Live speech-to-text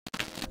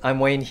I'm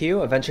Wayne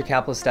Hugh, a venture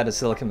capitalist at a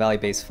Silicon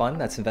Valley-based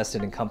fund that's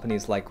invested in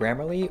companies like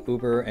Grammarly,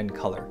 Uber, and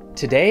Color.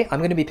 Today, I'm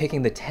going to be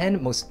picking the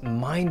 10 most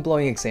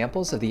mind-blowing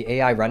examples of the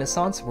AI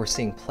renaissance we're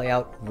seeing play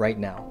out right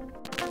now.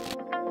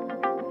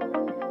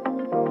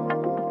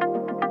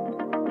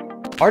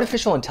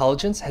 Artificial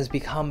intelligence has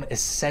become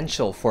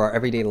essential for our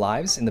everyday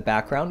lives in the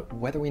background,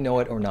 whether we know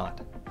it or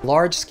not.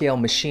 Large-scale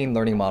machine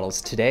learning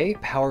models today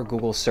power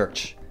Google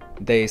search.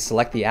 They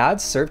select the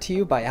ads served to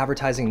you by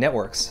advertising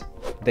networks.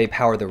 They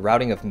power the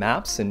routing of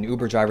maps and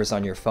Uber drivers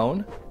on your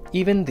phone,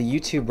 even the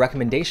YouTube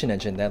recommendation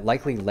engine that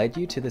likely led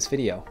you to this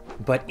video.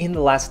 But in the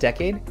last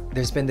decade,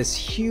 there's been this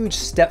huge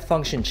step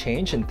function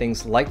change in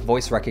things like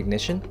voice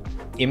recognition,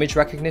 image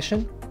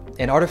recognition,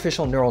 and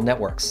artificial neural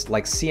networks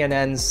like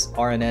CNNs,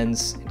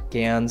 RNNs,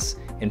 GANs,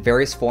 and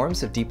various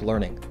forms of deep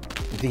learning.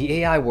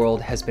 The AI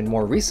world has been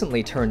more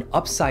recently turned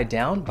upside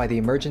down by the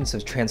emergence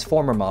of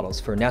transformer models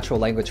for natural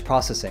language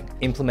processing,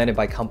 implemented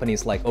by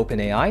companies like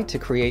OpenAI to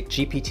create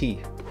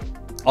GPT.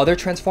 Other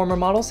transformer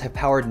models have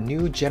powered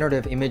new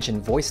generative image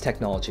and voice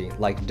technology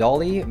like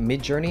Dall-E,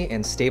 MidJourney,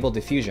 and Stable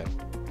Diffusion.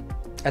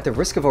 At the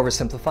risk of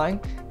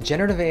oversimplifying,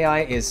 generative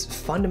AI is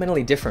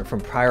fundamentally different from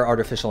prior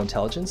artificial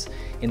intelligence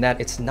in that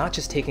it's not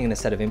just taking in a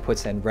set of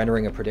inputs and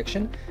rendering a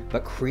prediction,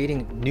 but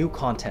creating new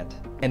content.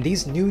 And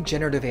these new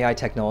generative AI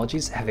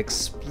technologies have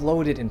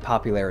exploded in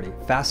popularity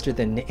faster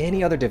than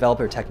any other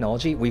developer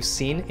technology we've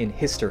seen in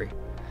history.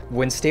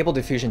 When Stable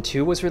Diffusion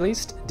 2 was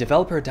released,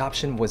 developer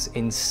adoption was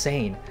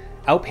insane,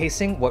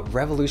 outpacing what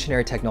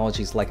revolutionary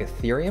technologies like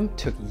Ethereum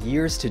took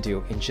years to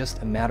do in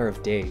just a matter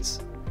of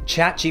days.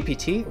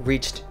 ChatGPT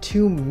reached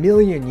 2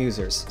 million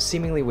users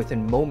seemingly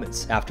within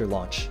moments after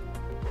launch.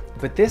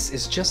 But this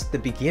is just the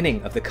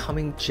beginning of the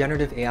coming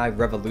generative AI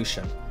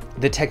revolution.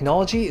 The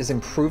technology is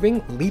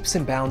improving leaps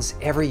and bounds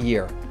every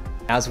year.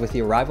 As with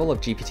the arrival of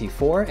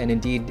GPT-4 and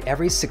indeed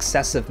every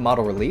successive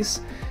model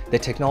release, the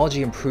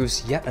technology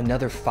improves yet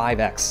another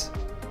 5x.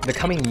 The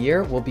coming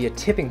year will be a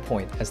tipping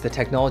point as the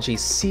technology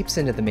seeps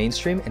into the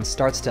mainstream and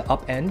starts to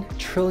upend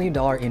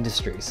trillion-dollar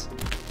industries.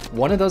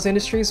 One of those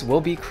industries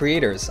will be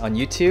creators on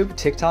YouTube,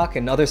 TikTok,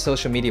 and other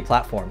social media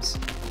platforms.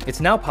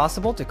 It's now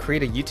possible to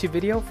create a YouTube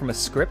video from a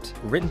script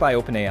written by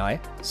OpenAI,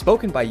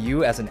 spoken by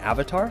you as an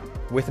avatar,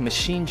 with a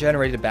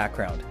machine-generated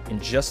background in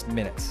just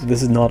minutes.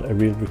 This is not a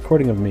real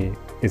recording of me.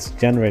 It's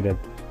generated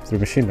through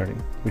machine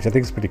learning, which I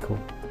think is pretty cool.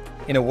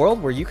 In a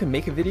world where you can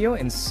make a video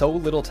in so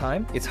little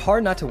time, it's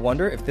hard not to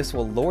wonder if this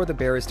will lower the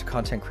barriers to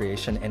content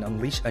creation and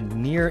unleash a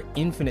near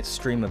infinite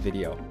stream of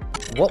video.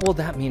 What will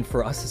that mean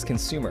for us as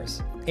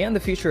consumers? And the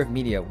future of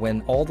media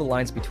when all the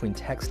lines between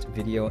text,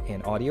 video,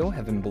 and audio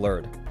have been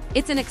blurred.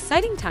 It's an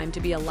exciting time to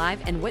be alive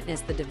and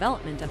witness the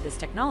development of this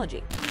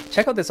technology.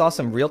 Check out this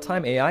awesome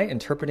real-time AI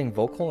interpreting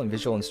vocal and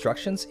visual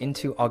instructions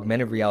into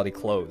augmented reality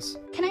clothes.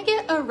 Can I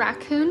get a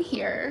raccoon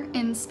here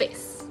in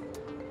space?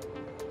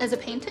 As a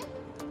painting?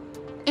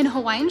 In a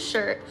Hawaiian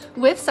shirt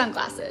with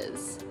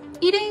sunglasses,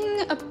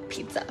 eating a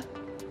pizza.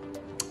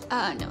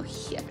 No,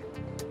 here.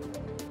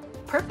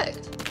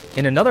 Perfect.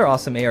 In another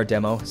awesome AR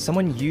demo,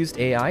 someone used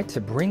AI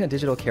to bring a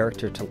digital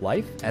character to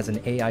life as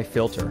an AI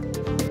filter.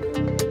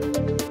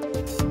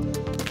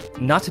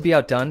 Not to be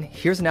outdone,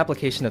 here's an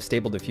application of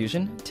Stable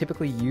Diffusion,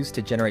 typically used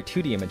to generate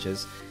 2D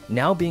images,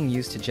 now being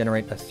used to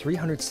generate a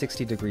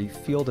 360-degree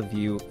field of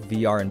view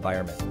VR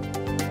environment.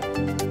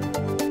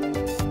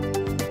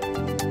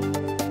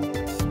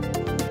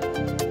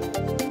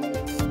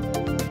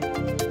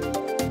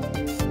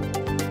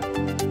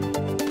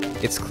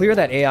 It's clear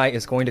that AI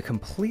is going to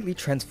completely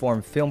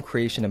transform film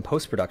creation and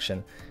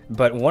post-production,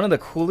 but one of the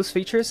coolest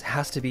features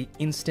has to be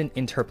instant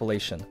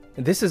interpolation.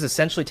 This is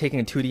essentially taking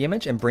a 2D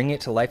image and bringing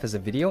it to life as a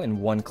video in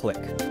one click.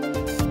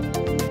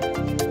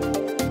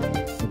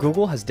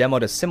 Google has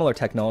demoed a similar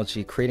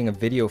technology, creating a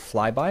video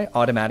flyby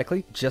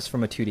automatically just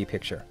from a 2D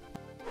picture.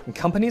 And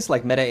companies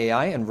like Meta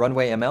AI and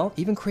Runway ML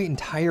even create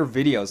entire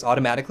videos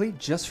automatically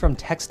just from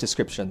text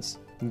descriptions.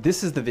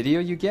 This is the video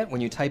you get when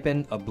you type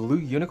in a blue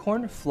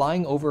unicorn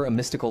flying over a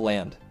mystical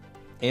land,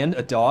 and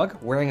a dog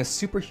wearing a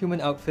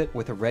superhuman outfit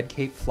with a red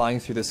cape flying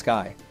through the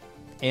sky,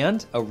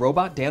 and a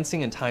robot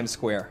dancing in Times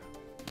Square.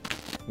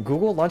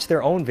 Google launched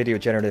their own video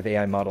generative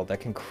AI model that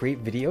can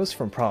create videos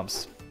from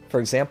prompts. For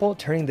example,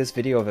 turning this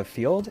video of a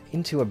field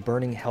into a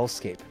burning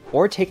hellscape,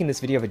 or taking this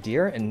video of a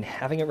deer and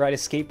having it ride a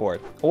skateboard,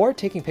 or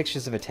taking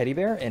pictures of a teddy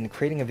bear and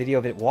creating a video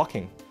of it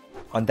walking.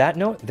 On that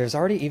note, there's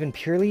already even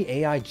purely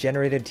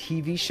AI-generated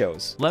TV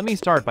shows. Let me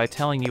start by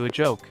telling you a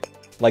joke.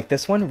 Like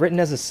this one, written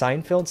as a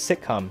Seinfeld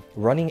sitcom,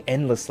 running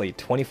endlessly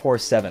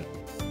 24/7.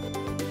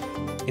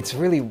 It's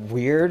really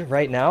weird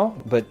right now,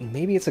 but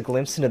maybe it's a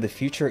glimpse into the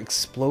future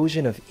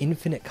explosion of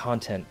infinite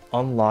content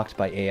unlocked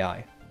by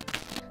AI.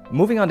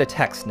 Moving on to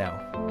text now.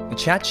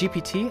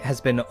 ChatGPT has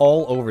been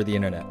all over the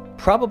internet.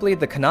 Probably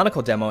the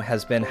canonical demo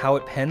has been how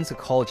it pens a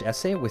college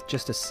essay with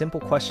just a simple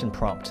question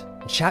prompt.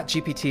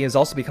 ChatGPT has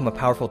also become a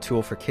powerful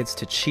tool for kids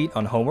to cheat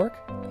on homework,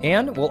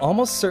 and will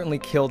almost certainly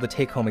kill the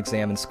take-home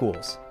exam in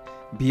schools.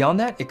 Beyond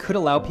that, it could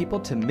allow people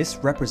to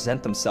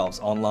misrepresent themselves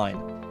online.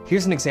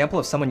 Here's an example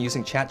of someone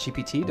using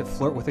ChatGPT to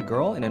flirt with a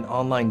girl in an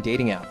online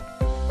dating app.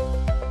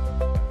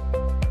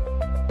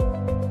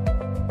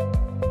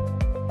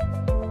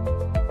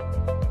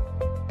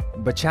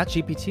 But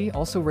ChatGPT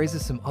also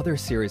raises some other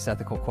serious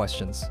ethical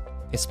questions,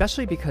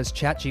 especially because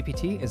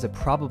ChatGPT is a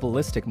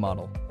probabilistic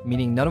model,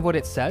 meaning none of what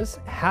it says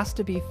has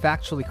to be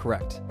factually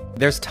correct.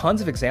 There's tons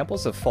of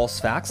examples of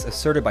false facts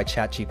asserted by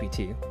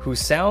ChatGPT, who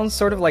sounds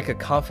sort of like a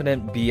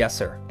confident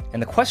BSer.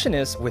 And the question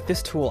is, with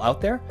this tool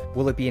out there,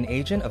 will it be an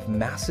agent of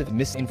massive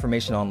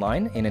misinformation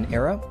online in an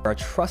era where our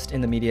trust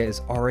in the media is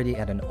already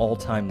at an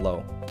all-time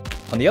low?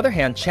 On the other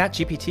hand,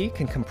 ChatGPT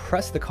can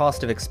compress the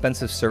cost of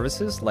expensive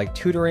services like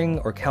tutoring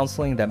or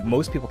counseling that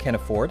most people can't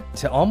afford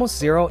to almost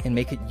zero and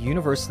make it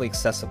universally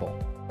accessible.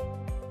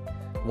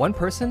 One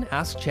person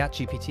asked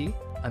ChatGPT,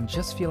 "I'm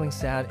just feeling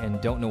sad and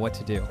don't know what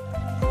to do."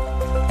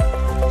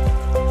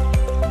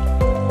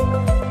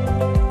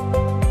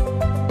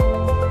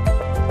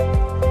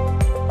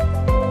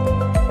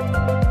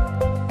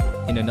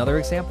 In another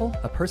example,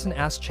 a person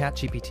asked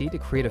ChatGPT to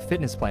create a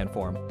fitness plan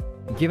for him.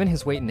 Given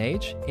his weight and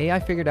age, AI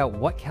figured out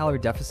what calorie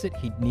deficit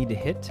he'd need to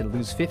hit to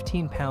lose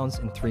 15 pounds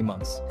in 3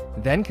 months,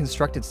 then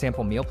constructed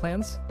sample meal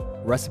plans,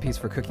 recipes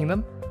for cooking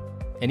them,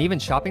 and even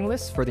shopping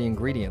lists for the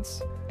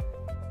ingredients.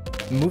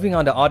 Moving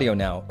on to audio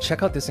now,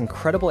 check out this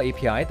incredible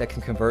API that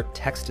can convert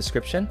text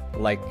description,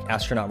 like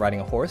astronaut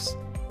riding a horse,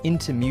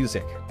 into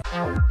music.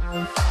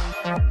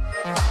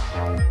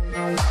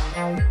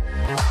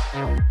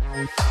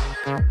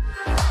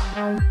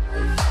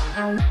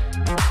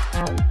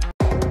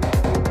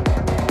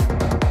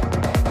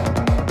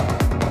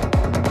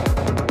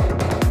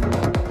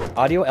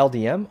 Audio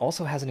LDM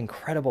also has an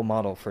incredible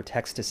model for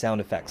text to sound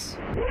effects.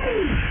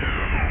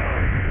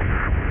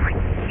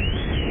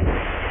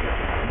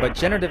 But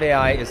generative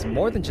AI is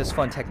more than just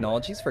fun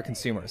technologies for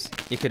consumers.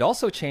 It could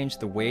also change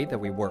the way that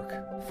we work.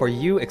 For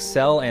you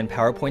Excel and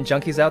PowerPoint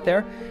junkies out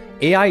there,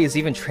 AI is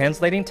even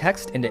translating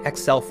text into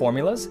Excel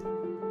formulas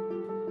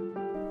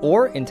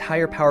or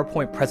entire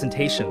PowerPoint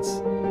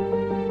presentations.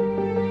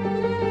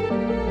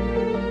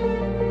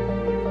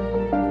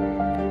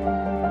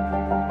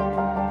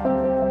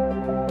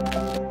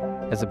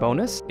 As a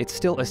bonus, it's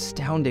still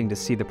astounding to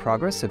see the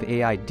progress of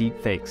AI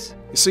deepfakes.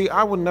 You see,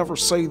 I would never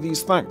say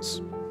these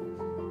things,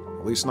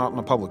 at least not in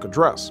a public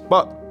address,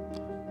 but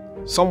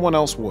someone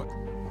else would.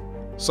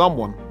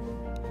 Someone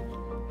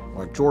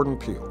like Jordan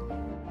Peele.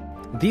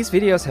 These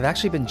videos have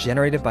actually been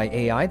generated by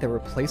AI that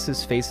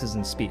replaces faces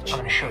and speech. I'm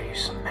gonna show you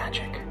some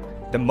magic.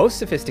 The most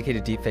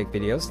sophisticated deepfake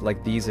videos,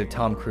 like these of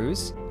Tom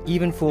Cruise,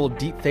 even fool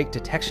deepfake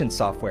detection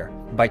software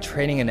by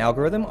training an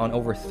algorithm on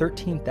over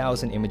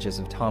 13,000 images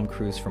of Tom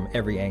Cruise from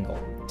every angle.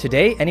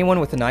 Today, anyone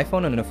with an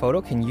iPhone and a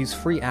photo can use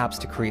free apps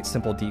to create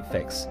simple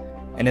deepfakes.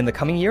 And in the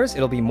coming years,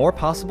 it'll be more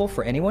possible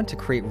for anyone to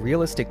create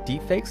realistic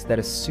deepfakes that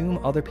assume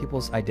other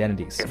people's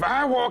identities. If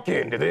I walk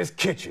into this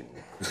kitchen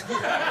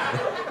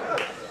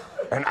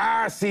and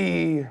I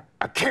see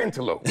a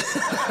cantaloupe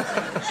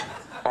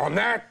on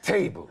that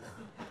table,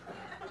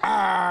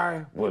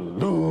 I will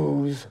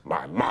lose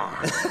my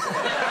mind.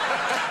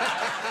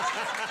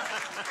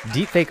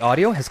 Deepfake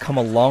audio has come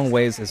a long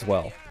ways as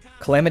well.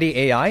 Calamity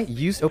AI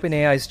used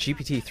OpenAI's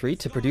GPT-3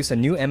 to produce a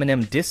new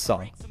Eminem diss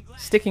song,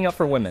 Sticking Up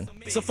for Women.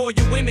 So for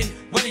you women,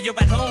 whether you're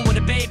at home with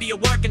a baby or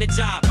working a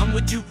job, I'm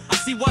with you, I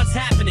see what's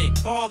happening.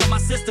 For all of my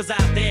sisters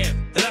out there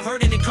that are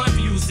hurting and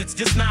confused, it's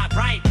just not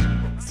right.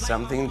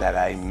 Something that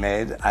I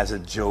made as a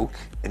joke,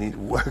 and it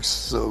works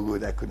so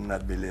good, I could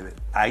not believe it.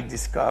 I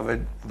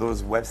discovered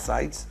those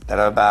websites that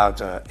are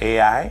about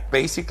AI.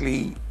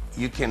 Basically,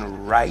 you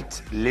can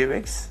write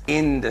lyrics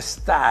in the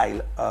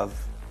style of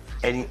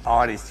any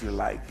artist you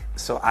like.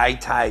 So I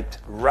typed,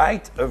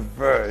 write a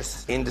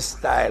verse in the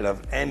style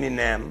of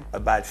Eminem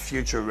about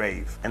future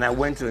rave. And I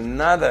went to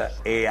another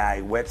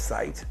AI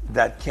website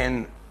that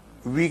can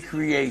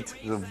recreate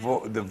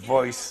the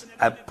voice.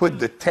 I put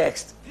the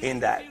text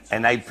in that,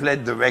 and I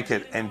played the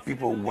record, and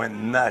people went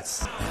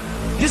nuts.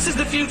 This is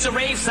the future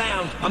rave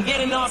sound. I'm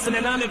getting lost in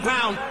an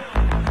underground.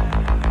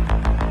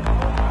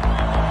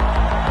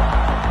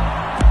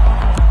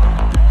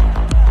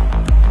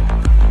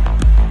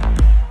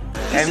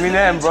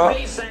 Eminem, bro.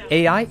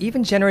 AI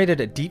even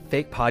generated a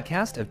deepfake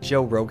podcast of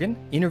Joe Rogan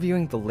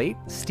interviewing the late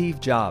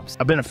Steve Jobs.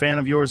 I've been a fan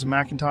of yours and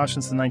Macintosh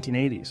since the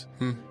 1980s.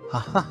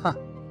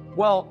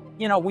 Well,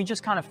 you know, we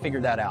just kind of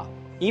figured that out.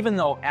 Even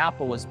though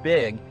Apple is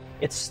big,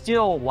 it's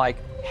still like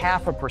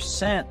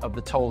 0.5% of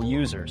the total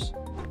users.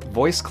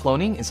 Voice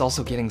cloning is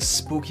also getting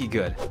spooky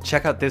good.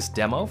 Check out this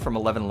demo from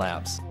 11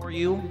 Labs. For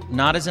you,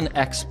 not as an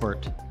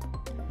expert,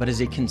 but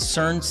as a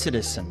concerned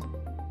citizen.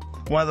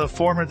 One of the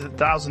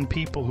 400,000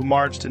 people who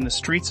marched in the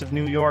streets of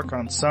New York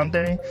on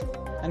Sunday.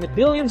 And the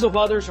billions of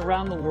others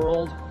around the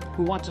world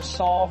who want to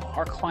solve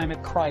our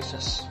climate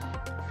crisis.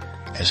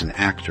 As an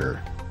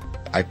actor,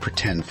 I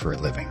pretend for a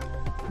living.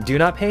 Do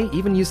Not Pay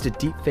even used a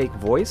deepfake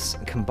voice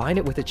and combined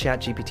it with a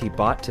ChatGPT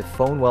bot to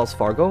phone Wells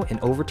Fargo and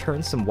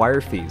overturn some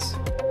wire fees.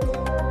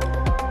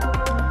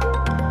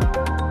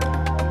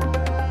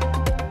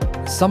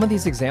 Some of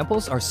these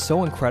examples are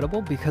so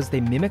incredible because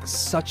they mimic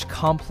such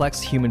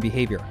complex human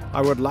behavior.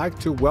 I would like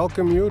to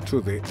welcome you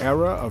to the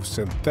era of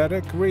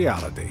synthetic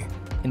reality.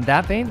 In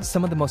that vein,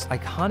 some of the most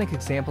iconic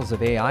examples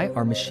of AI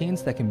are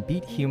machines that can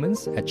beat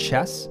humans at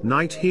chess.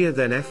 Knight here,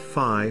 then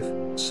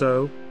f5,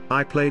 so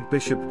I played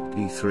bishop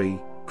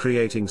e3,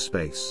 creating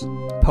space.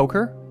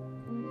 Poker,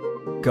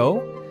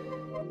 Go,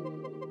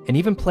 and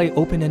even play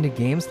open-ended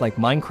games like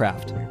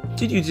Minecraft.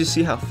 Did you just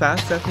see how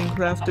fast that thing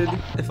crafted?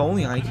 If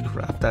only I could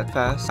craft that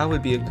fast, I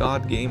would be a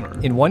god gamer.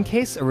 In one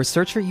case, a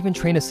researcher even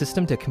trained a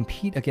system to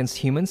compete against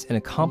humans in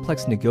a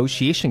complex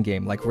negotiation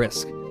game like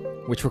Risk,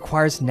 which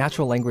requires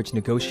natural language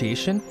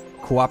negotiation,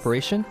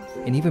 cooperation,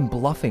 and even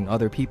bluffing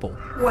other people.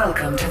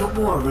 Welcome to the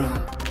war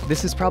room.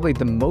 This is probably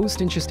the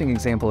most interesting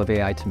example of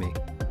AI to me.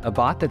 A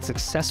bot that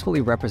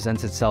successfully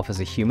represents itself as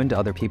a human to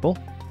other people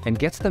and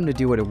gets them to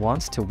do what it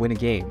wants to win a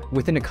game,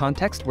 within a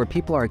context where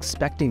people are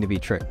expecting to be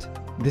tricked.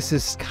 This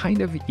is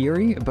kind of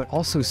eerie, but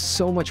also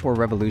so much more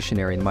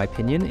revolutionary, in my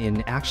opinion,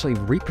 in actually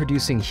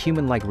reproducing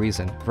human-like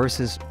reason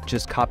versus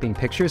just copying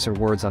pictures or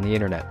words on the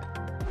internet.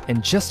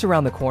 And just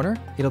around the corner,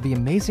 it'll be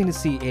amazing to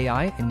see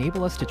AI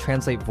enable us to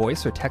translate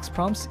voice or text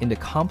prompts into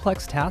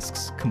complex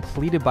tasks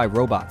completed by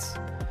robots,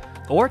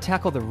 or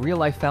tackle the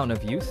real-life fountain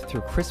of youth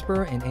through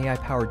CRISPR and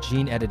AI-powered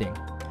gene editing.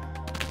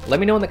 Let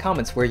me know in the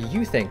comments where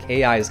you think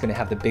AI is going to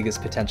have the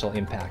biggest potential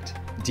impact.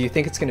 Do you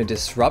think it's going to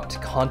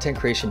disrupt content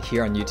creation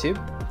here on YouTube?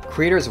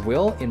 Creators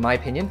will, in my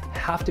opinion,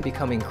 have to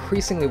become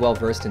increasingly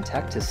well-versed in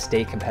tech to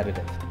stay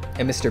competitive.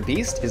 And Mr.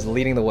 Beast is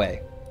leading the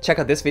way. Check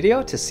out this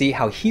video to see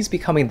how he's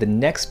becoming the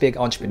next big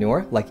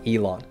entrepreneur like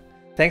Elon.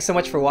 Thanks so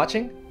much for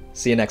watching.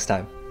 See you next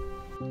time.